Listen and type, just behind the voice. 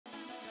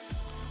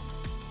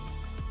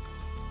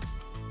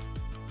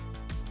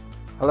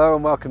Hello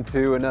and welcome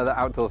to another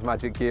Outdoors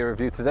Magic gear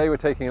review. Today we're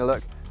taking a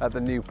look at the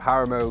new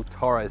Páramo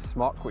Torres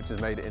Smock, which has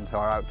made it into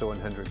our Outdoor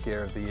 100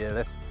 Gear of the Year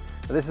list.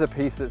 And this is a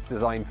piece that's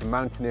designed for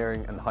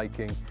mountaineering and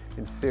hiking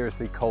in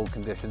seriously cold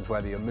conditions,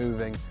 whether you're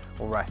moving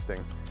or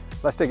resting.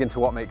 Let's dig into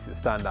what makes it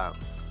stand out.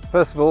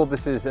 First of all,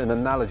 this is an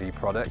analogy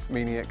product,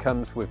 meaning it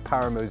comes with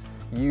Páramo's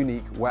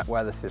unique wet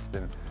weather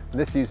system.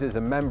 And this uses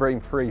a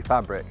membrane-free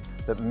fabric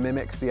that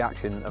mimics the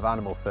action of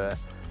animal fur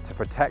to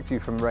protect you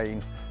from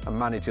rain and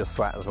manage your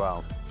sweat as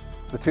well.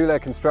 The two-layer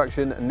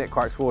construction and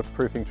Nikwax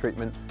waterproofing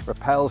treatment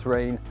repels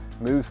rain,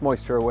 moves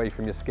moisture away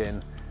from your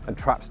skin and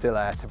traps still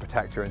air to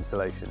protect your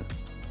insulation.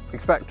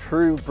 Expect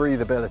true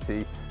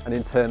breathability and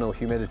internal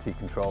humidity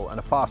control and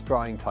a fast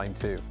drying time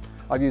too.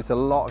 I've used a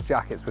lot of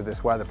jackets with this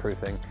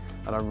weatherproofing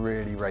and I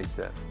really rate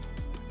it.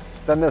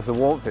 Then there's the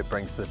warmth it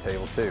brings to the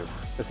table too.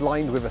 It's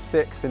lined with a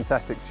thick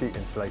synthetic sheet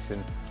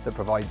insulation that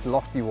provides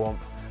lofty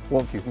warmth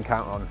you can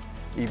count on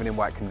even in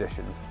wet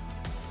conditions.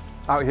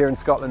 Out here in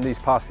Scotland these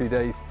past few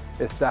days,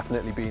 it's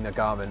definitely been a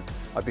garment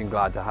I've been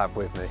glad to have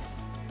with me.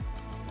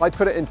 I'd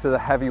put it into the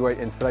heavyweight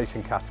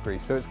insulation category,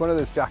 so it's one of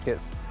those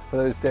jackets for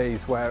those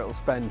days where it'll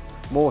spend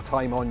more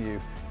time on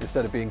you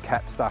instead of being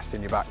kept stashed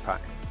in your backpack.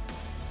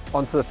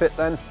 Onto the fit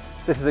then.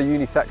 This is a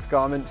unisex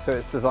garment, so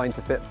it's designed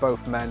to fit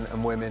both men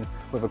and women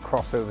with a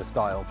crossover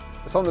style.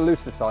 It's on the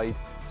looser side,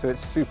 so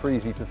it's super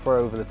easy to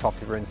throw over the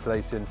top of your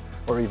insulation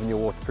or even your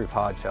waterproof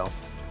hardshell.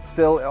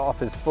 Still, it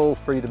offers full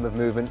freedom of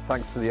movement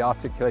thanks to the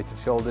articulated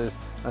shoulders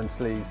and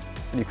sleeves,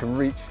 and you can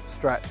reach,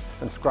 stretch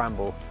and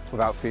scramble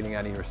without feeling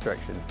any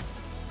restriction.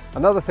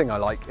 Another thing I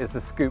like is the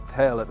scoop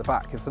tail at the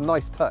back. It's a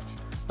nice touch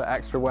for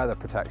extra weather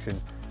protection,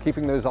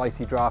 keeping those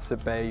icy drafts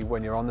at bay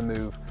when you're on the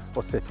move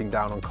or sitting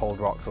down on cold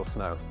rocks or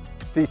snow.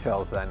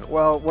 Details then.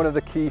 Well, one of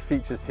the key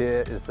features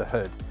here is the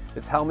hood.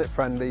 It's helmet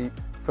friendly,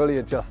 fully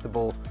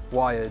adjustable,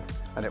 wired,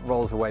 and it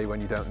rolls away when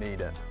you don't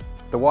need it.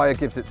 The wire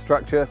gives it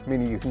structure,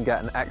 meaning you can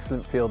get an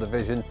excellent field of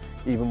vision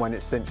even when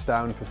it's cinched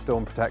down for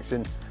storm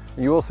protection.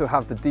 You also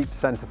have the deep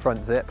center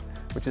front zip,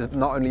 which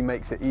not only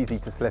makes it easy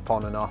to slip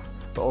on and off,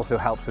 but also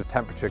helps with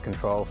temperature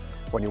control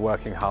when you're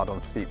working hard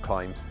on steep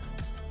climbs.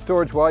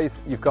 Storage wise,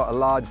 you've got a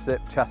large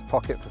zip chest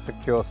pocket for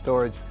secure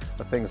storage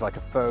of things like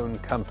a phone,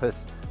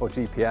 compass or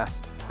GPS,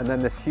 and then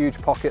this huge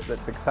pocket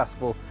that's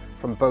accessible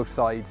from both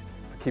sides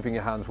for keeping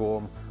your hands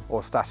warm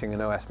or stashing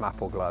an OS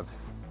map or gloves.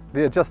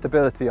 The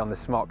adjustability on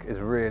this smock is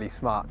really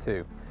smart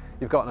too.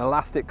 You've got an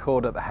elastic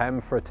cord at the hem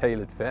for a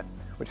tailored fit,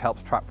 which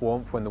helps trap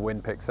warmth when the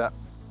wind picks up.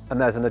 And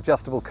there's an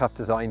adjustable cuff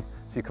design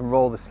so you can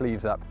roll the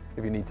sleeves up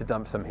if you need to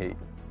dump some heat.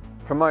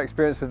 From my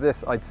experience with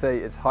this, I'd say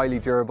it's highly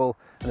durable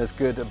and has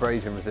good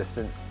abrasion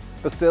resistance,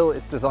 but still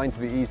it's designed to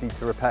be easy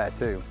to repair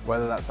too,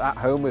 whether that's at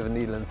home with a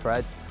needle and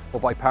thread or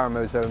by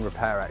Páramo's own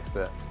repair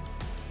experts.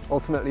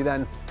 Ultimately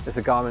then, it's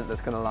a garment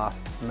that's going to last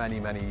many,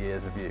 many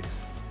years of use.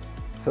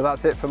 So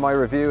that's it for my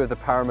review of the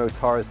Páramo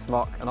Torres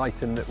Smock, an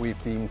item that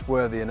we've deemed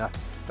worthy enough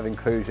of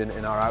inclusion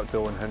in our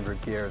Outdoor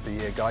 100 Gear of the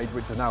Year guide,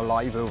 which is now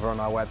live over on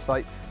our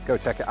website. Go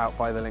check it out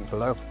via the link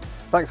below.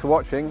 Thanks for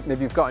watching, and if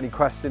you've got any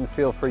questions,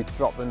 feel free to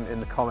drop them in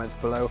the comments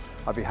below.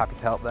 I'd be happy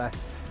to help there.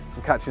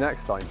 And catch you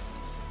next time.